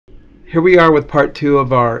Here we are with part 2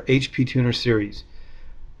 of our HPTuners series.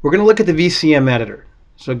 We're going to look at the VCM editor.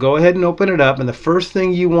 So go ahead and open it up, and the first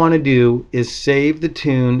thing you want to do is save the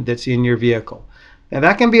tune that's in your vehicle. Now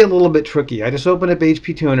that can be a little bit tricky. I just opened up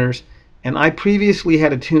HPTuners, and I previously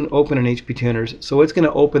had a tune open in HPTuners, so it's going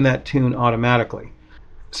to open that tune automatically.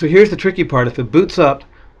 So here's the tricky part. If it boots up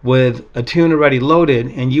with a tune already loaded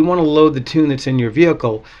and you want to load the tune that's in your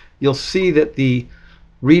vehicle, you'll see that the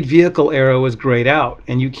read vehicle arrow is grayed out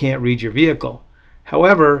and you can't read your vehicle.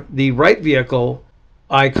 However, the right vehicle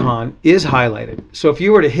icon is highlighted. So if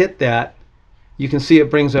you were to hit that, you can see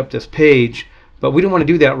it brings up this page, but we don't want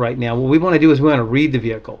to do that right now. What we want to do is we want to read the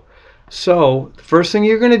vehicle. So the first thing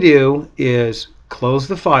you're going to do is close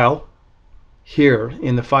the file here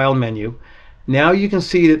in the file menu. Now you can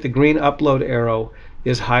see that the green upload arrow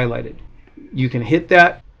is highlighted. You can hit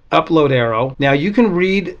that upload arrow. Now you can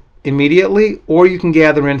read immediately or you can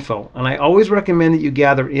gather info, and I always recommend that you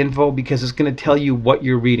gather info because it's going to tell you what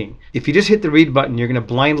you're reading. If you just hit the read button, you're going to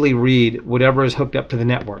blindly read whatever is hooked up to the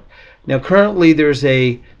network. Now currently there's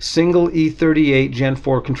a single E38 Gen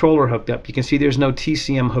 4 controller hooked up. You can see there's no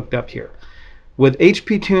TCM hooked up here. With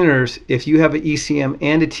HPTuners, if you have an ECM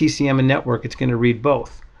and a TCM and network, it's going to read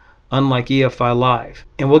both, unlike EFI Live,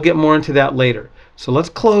 and we'll get more into that later. So let's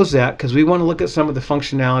close that because we want to look at some of the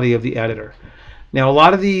functionality of the editor. Now a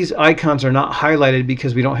lot of these icons are not highlighted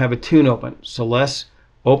because we don't have a tune open. So let's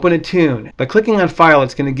open a tune. By clicking on file,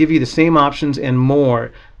 it's going to give you the same options and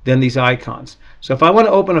more than these icons. So if I want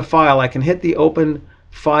to open a file, I can hit the open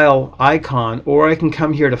file icon, or I can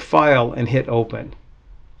come here to file and hit open.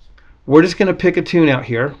 We're just going to pick a tune out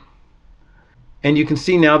here, and you can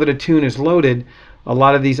see now that a tune is loaded, a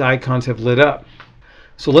lot of these icons have lit up.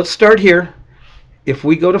 So let's start here. If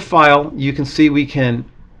we go to file, you can see we can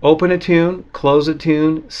open a tune, close a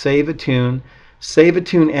tune, save a tune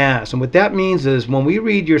as. And what that means is when we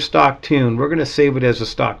read your stock tune, we're going to save it as a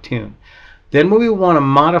stock tune. Then when we want to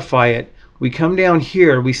modify it, we come down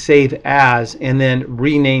here, we save as, and then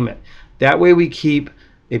rename it. That way we keep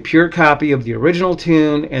a pure copy of the original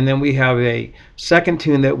tune, and then we have a second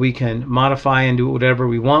tune that we can modify and do whatever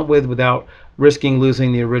we want with without risking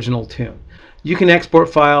losing the original tune. You can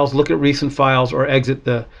export files, look at recent files, or exit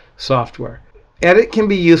the software. Edit can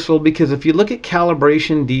be useful because if you look at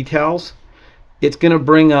calibration details, it's going to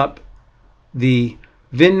bring up the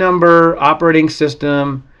VIN number, operating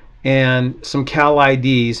system, and some cal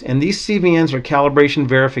IDs. And these CVNs are calibration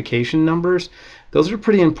verification numbers. Those are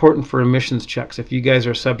pretty important for emissions checks if you guys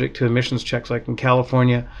are subject to emissions checks like in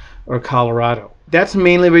California or Colorado. That's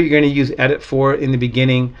mainly what you're going to use edit for in the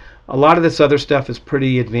beginning. A lot of this other stuff is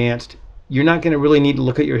pretty advanced. You're not going to really need to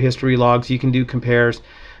look at your history logs. You can do compares.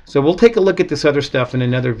 So we'll take a look at this other stuff in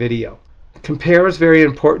another video. Compare is very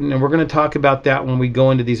important, and we're going to talk about that when we go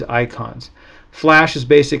into these icons. Flash is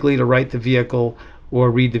basically to write the vehicle or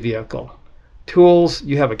read the vehicle. Tools,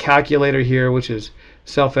 you have a calculator here, which is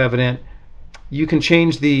self-evident. You can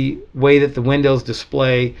change the way that the windows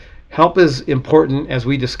display. Help is important, as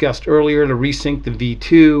we discussed earlier, to resync the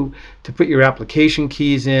V2, to put your application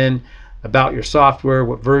keys in, about your software,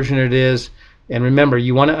 what version it is. And remember,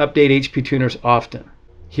 you want to update HPTuners often.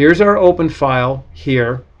 Here's our open file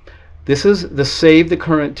here. This is the save the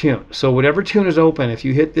current tune. So whatever tune is open, if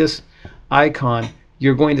you hit this icon,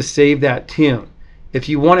 you're going to save that tune. If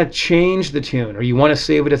you want to change the tune or you want to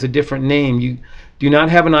save it as a different name, you do not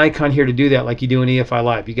have an icon here to do that like you do in EFI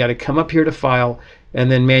Live. You got to come up here to file and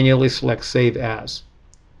then manually select save as.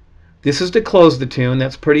 This is to close the tune.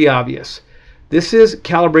 That's pretty obvious. This is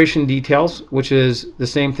calibration details, which is the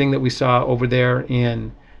same thing that we saw over there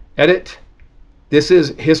in edit. This is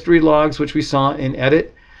history logs, which we saw in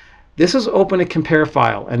edit. This is open a compare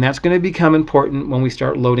file, and that's going to become important when we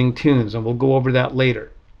start loading tunes, and we'll go over that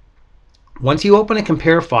later. Once you open a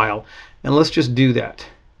compare file, and let's just do that,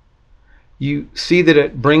 you see that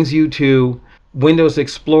it brings you to Windows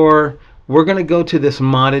Explorer. We're going to go to this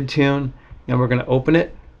modded tune, and we're going to open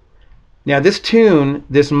it. Now this tune,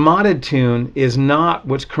 this modded tune, is not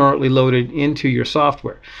what's currently loaded into your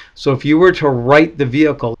software. So if you were to write the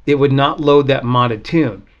vehicle, it would not load that modded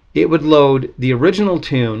tune. It would load the original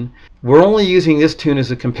tune. We're only using this tune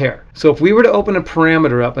as a compare. So if we were to open a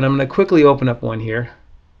parameter up, and I'm going to quickly open up one here,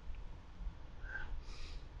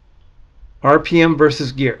 RPM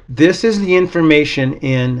versus gear. This is the information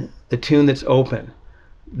in the tune that's open.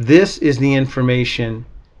 This is the information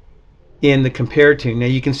in the compare tune. Now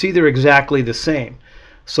you can see they're exactly the same.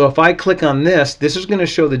 So if I click on this, this is going to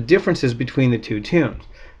show the differences between the two tunes.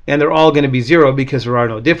 And they're all going to be 0 because there are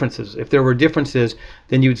no differences. If there were differences,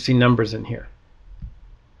 then you would see numbers in here.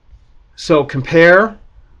 So compare,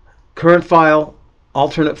 current file,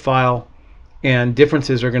 alternate file, and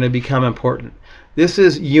differences are going to become important. This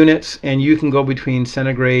is units, and you can go between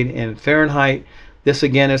centigrade and Fahrenheit. This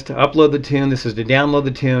again is to upload the tune, this is to download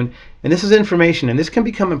the tune, and this is information, and this can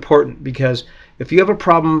become important because if you have a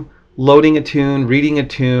problem loading a tune, reading a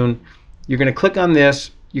tune, you're going to click on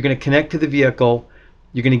this, you're going to connect to the vehicle,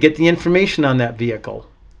 you're going to get the information on that vehicle.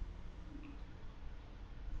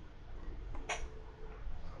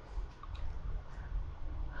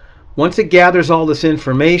 Once it gathers all this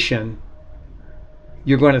information,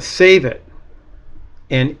 you're going to save it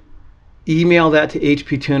and email that to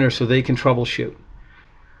HPTuners so they can troubleshoot.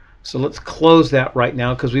 So let's close that right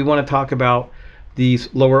now because we want to talk about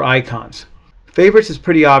these lower icons. Favorites is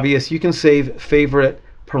pretty obvious. You can save favorite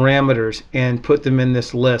parameters and put them in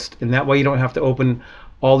this list, and that way you don't have to open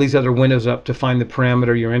all these other windows up to find the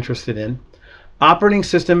parameter you're interested in. Operating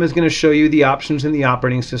system is going to show you the options in the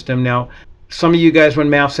operating system. Now, some of you guys run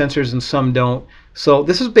MAF sensors and some don't. So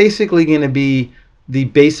this is basically going to be the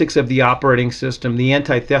basics of the operating system, the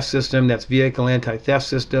anti-theft system, that's vehicle anti-theft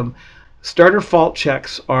system. Starter fault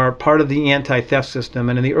checks are part of the anti-theft system,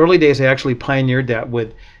 and in the early days I actually pioneered that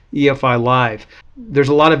with EFI Live. There's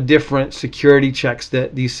a lot of different security checks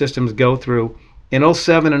that these systems go through. In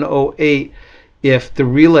 07 and 08, if the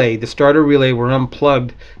relay, the starter relay, were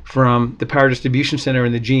unplugged from the power distribution center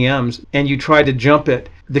in the GMs and you tried to jump it,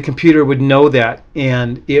 the computer would know that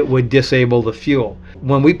and it would disable the fuel.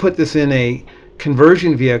 When we put this in a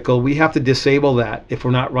conversion vehicle, we have to disable that if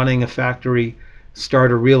we're not running a factory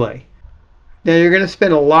starter relay. Now you're going to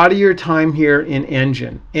spend a lot of your time here in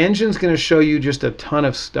Engine. Engine's going to show you just a ton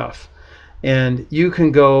of stuff. And you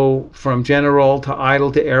can go from general to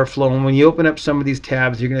idle to airflow. And when you open up some of these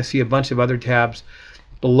tabs, you're going to see a bunch of other tabs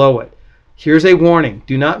below it. Here's a warning.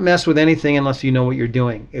 Do not mess with anything unless you know what you're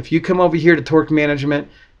doing. If you come over here to torque management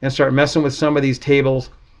and start messing with some of these tables,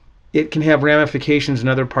 it can have ramifications in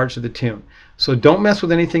other parts of the tune. So don't mess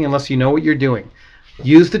with anything unless you know what you're doing.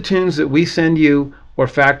 Use the tunes that we send you or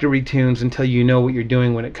factory tunes until you know what you're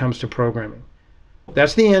doing when it comes to programming.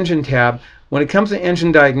 That's the Engine tab. When it comes to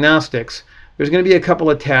Engine Diagnostics, there's going to be a couple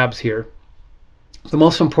of tabs here. The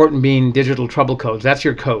most important being digital trouble codes. That's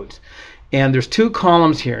your codes. And there's two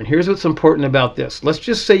columns here. And here's what's important about this. Let's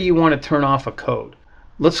just say you want to turn off a code.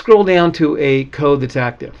 Let's scroll down to a code that's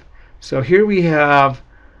active. So here we have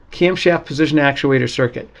camshaft position actuator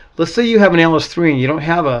circuit. Let's say you have an LS3 and you don't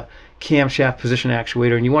have a camshaft position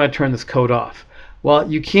actuator and you want to turn this code off.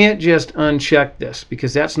 Well, you can't just uncheck this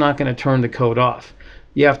because that's not going to turn the code off.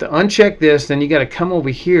 You have to uncheck this, then you got to come over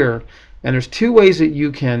here, and there's two ways that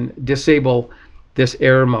you can disable this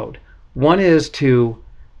error mode. One is to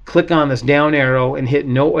click on this down arrow and hit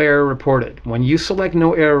no error reported. When you select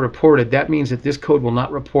no error reported, that means that this code will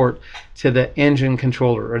not report to the engine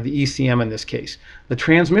controller, or the ECM in this case. The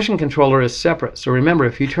transmission controller is separate, so remember,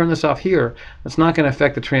 if you turn this off here, that's not going to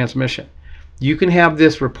affect the transmission. You can have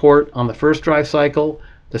this report on the first drive cycle,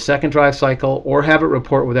 the second drive cycle, or have it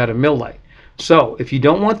report without a mill light. So if you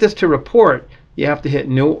don't want this to report, you have to hit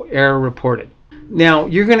no error reported. Now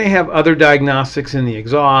you're going to have other diagnostics in the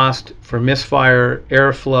exhaust for misfire,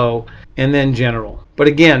 airflow, and then general. But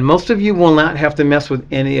again, most of you will not have to mess with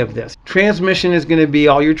any of this. Transmission is going to be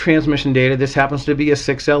all your transmission data. This happens to be a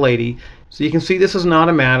 6L80. So you can see this is an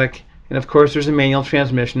automatic, and of course there's a manual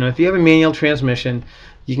transmission. Now if you have a manual transmission,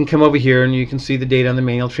 you can come over here and you can see the data on the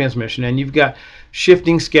manual transmission, and you've got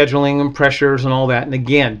shifting, scheduling, and pressures and all that. And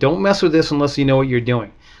again, don't mess with this unless you know what you're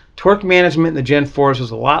doing. Torque management in the Gen 4s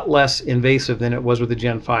was a lot less invasive than it was with the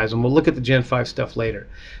Gen 5s, and we'll look at the Gen 5 stuff later.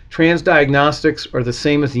 Trans diagnostics are the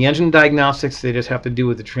same as the engine diagnostics. They just have to do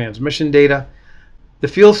with the transmission data. The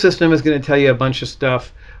fuel system is going to tell you a bunch of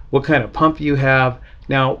stuff, what kind of pump you have.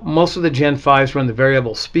 Now, most of the Gen 5s run the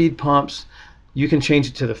variable speed pumps. You can change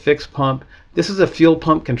it to the fixed pump. This is a fuel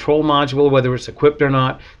pump control module, whether it's equipped or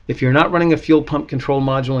not. If you're not running a fuel pump control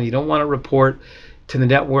module and you don't want to report to the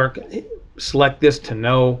network, select this to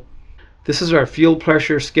no. This is our fuel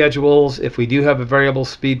pressure schedules if we do have a variable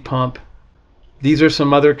speed pump. These are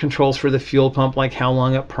some other controls for the fuel pump, like how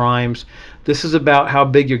long it primes. This is about how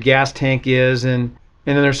big your gas tank is, and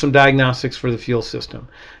then there's some diagnostics for the fuel system.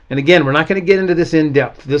 And again, we're not going to get into this in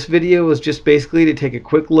depth. This video is just basically to take a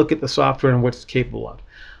quick look at the software and what it's capable of.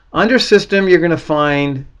 Under system, you're going to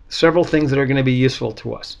find several things that are going to be useful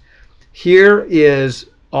to us. Here is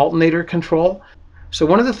alternator control. So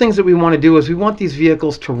one of the things that we want to do is we want these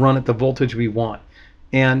vehicles to run at the voltage we want.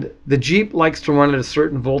 And the Jeep likes to run at a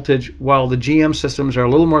certain voltage, while the GM systems are a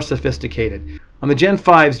little more sophisticated. On the Gen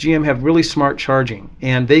 5s, GM have really smart charging,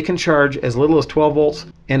 and they can charge as little as 12 volts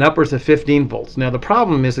and upwards of 15 volts. Now the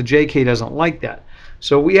problem is the JK doesn't like that.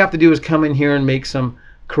 So what we have to do is come in here and make some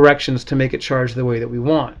corrections to make it charge the way that we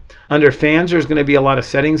want. Under fans, there's going to be a lot of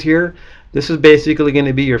settings here. This is basically going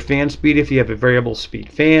to be your fan speed if you have a variable speed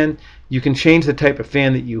fan. You can change the type of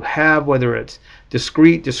fan that you have, whether it's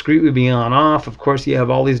discrete. Discrete would be on off. Of course, you have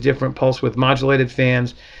all these different pulse width modulated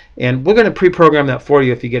fans, and we're going to pre-program that for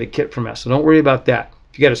you if you get a kit from us, so don't worry about that.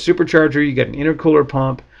 If you got a supercharger, you got an intercooler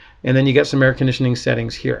pump, and then you got some air conditioning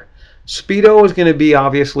settings here. Speedo is going to be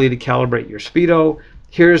obviously to calibrate your speedo.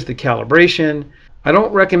 Here's the calibration. I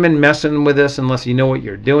don't recommend messing with this unless you know what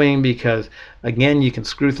you're doing, because again, you can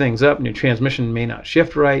screw things up and your transmission may not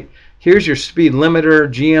shift right. Here's your speed limiter.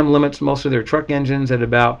 GM limits most of their truck engines at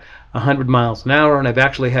about 100 miles an hour, and I've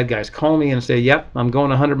actually had guys call me and say, yep, I'm going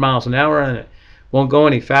 100 miles an hour and it won't go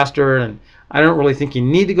any faster. And I don't really think you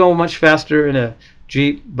need to go much faster in a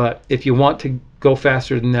Jeep, but if you want to go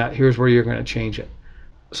faster than that, here's where you're going to change it.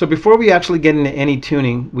 So before we actually get into any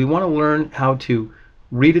tuning, we want to learn how to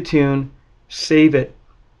read a tune, save it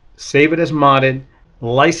as modded,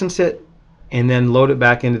 license it, and then load it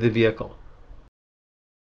back into the vehicle.